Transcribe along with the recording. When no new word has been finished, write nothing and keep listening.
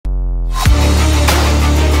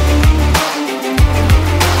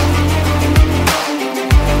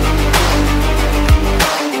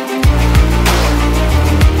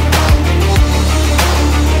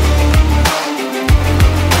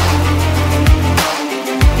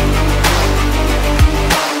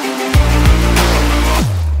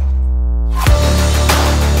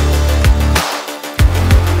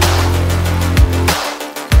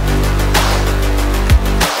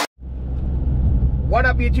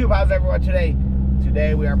YouTube, how's everyone today?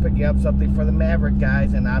 Today we are picking up something for the Maverick,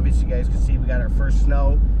 guys, and obviously you guys can see we got our first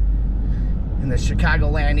snow in the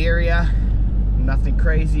Chicagoland area. Nothing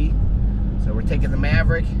crazy. So we're taking the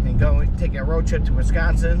Maverick and taking a road trip to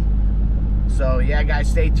Wisconsin. So yeah, guys,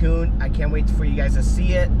 stay tuned. I can't wait for you guys to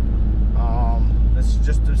see it. This is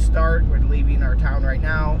just the start. We're leaving our town right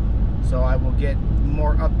now, so I will get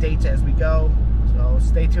more updates as we go. So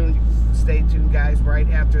stay tuned, guys. Right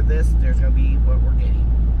after this, there's gonna be what we're getting.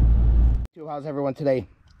 How's everyone today?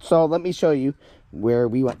 So let me show you where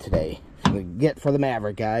we went today. Get for the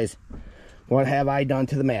Maverick, guys. What have I done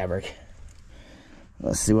to the Maverick?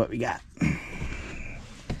 Let's see what we got.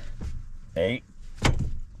 Hey,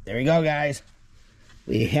 there we go, guys.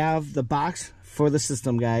 We have the box for the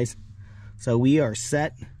system, guys. So we are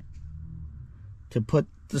set to put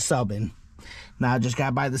the sub in. Now I just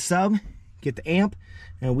gotta buy the sub, get the amp,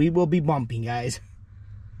 and we will be bumping, guys.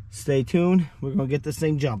 Stay tuned. We're gonna get this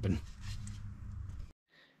thing jumping.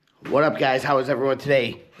 What up, guys? How is everyone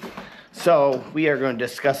today? So we are going to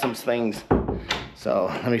discuss some things. So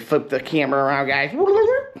let me flip the camera around, guys.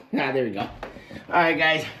 Ah, there we go. All right,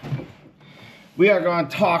 guys. We are going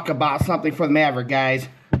to talk about something for the Maverick, guys.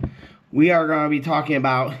 We are going to be talking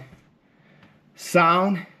about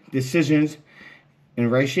sound decisions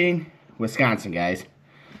in Racing, Wisconsin, guys.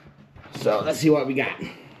 So let's see what we got.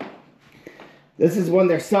 This is one of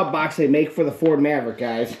their sub box they make for the Ford Maverick,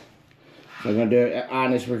 guys. So I'm going to do an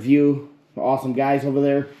honest review. Awesome guys over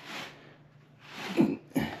there.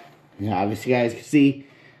 Yeah, obviously you guys can see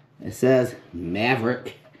it says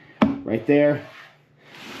Maverick right there.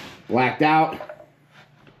 Blacked out.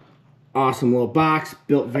 Awesome little box.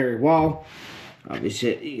 Built very well.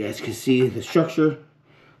 Obviously you guys can see the structure,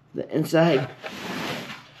 the inside.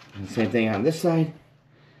 And same thing on this side.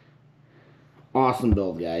 Awesome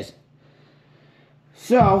build, guys.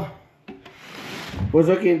 So was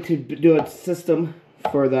looking to do a system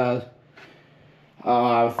for the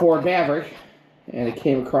Ford Maverick, and it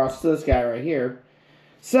came across this guy right here.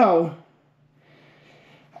 So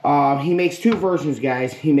he makes two versions,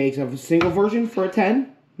 guys. He makes a single version for a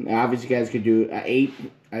 10. Obviously you guys could do an 8,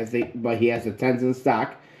 I think, but he has the 10s in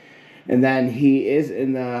stock. And then he is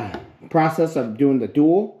in the process of doing the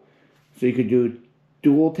dual, so you could do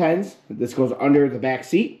dual 10s. This goes under the back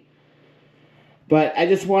seat. But I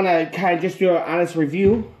just want to kind of just do an honest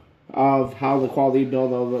review of how the quality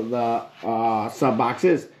build of the sub box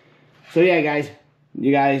is. So yeah, guys,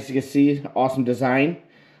 you guys can see awesome design.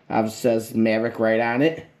 It says Maverick right on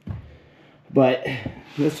it. But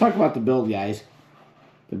let's talk about the build, guys.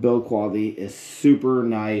 The build quality is super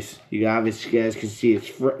nice. You obviously guys can see its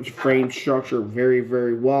frame structure very,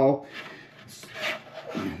 very well.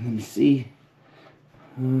 Let me see.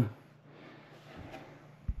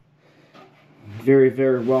 Very,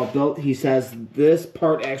 very well built. He says this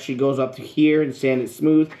part actually goes up to here and sanded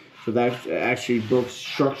smooth, so that actually built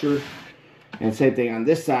structure. And same thing on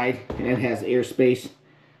this side, and it has airspace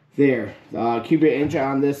there. Cubic inch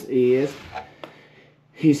on this is,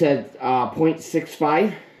 he said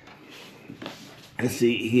 0.65. Let's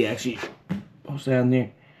see, he actually posted on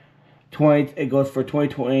there. It goes for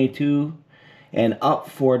 2022 and up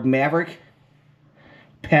Ford Maverick.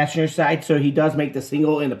 Passenger side, so he does make the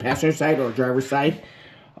single in the passenger side or driver's side.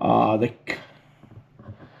 Oh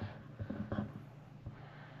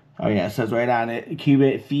yeah, it says right on it,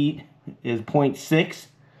 cubic feet is 0.6,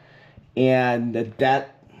 and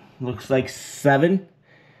that looks like 7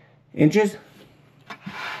 inches.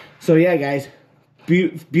 So yeah, guys,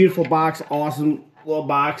 beautiful box, awesome little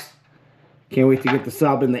box. Can't wait to get the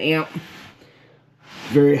sub and the amp.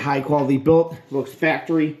 Very high quality built, looks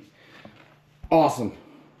factory. Awesome.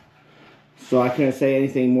 So I couldn't say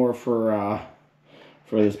anything more for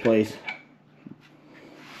this place.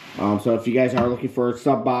 So if you guys are looking for a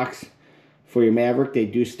sub box for your Maverick, they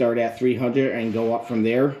do start at $300 and go up from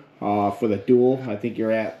there. For the dual, I think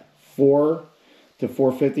you're at $400 to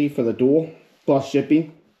 $450 for the dual plus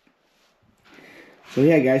shipping. So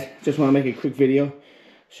yeah, guys, just want to make a quick video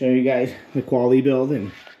showing you guys the quality build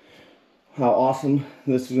and how awesome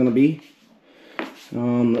this is gonna be.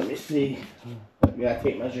 Let me see. We got a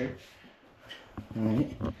tape measure.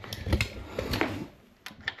 Alright.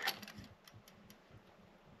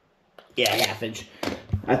 Yeah, 1/2 inch.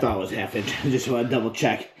 I thought it was 1/2 inch. I just want to double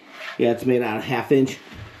check. Yeah, it's made out of 1/2 inch.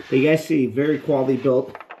 But you guys see, very quality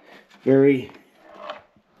built. Very,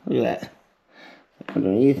 look at that.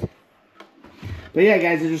 Underneath. But yeah,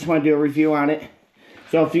 guys, I just want to do a review on it.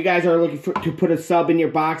 So if you guys are looking to put a sub in your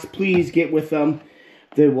box, please get with them.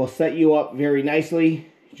 They will set you up very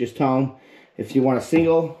nicely. Just tell them if you want a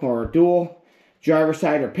single or a dual, driver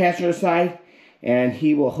side or passenger side, and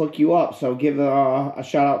he will hook you up. So give a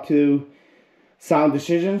shout out to Sound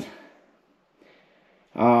Decisions,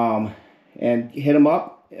 and hit them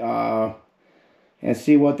up and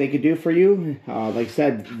see what they could do for you. Like I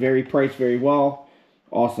said, very priced, very well,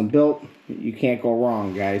 awesome built. You can't go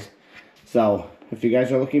wrong, guys. So if you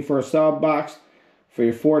guys are looking for a sub box for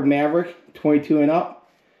your Ford Maverick 22 and up,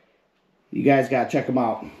 you guys got to check them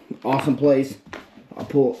out. Awesome place. I'll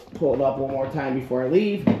pull it up one more time before I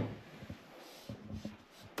leave.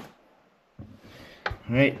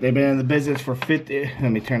 Alright, they've been in the business for 50...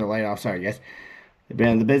 Let me turn the light off. Sorry, guys. They've been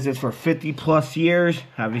in the business for 50 plus years.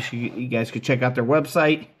 Obviously, you guys could check out their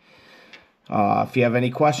website. If you have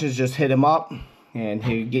any questions, just hit them up. And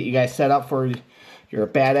he'll get you guys set up for your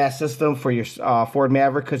badass system for your Ford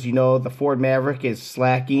Maverick. Because you know the Ford Maverick is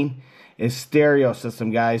slacking its stereo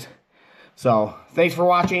system, guys. So, thanks for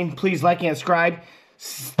watching. Please like and subscribe.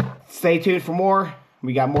 Stay tuned for more.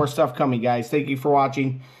 We got more stuff coming, guys. Thank you for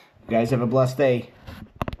watching. You guys have a blessed day.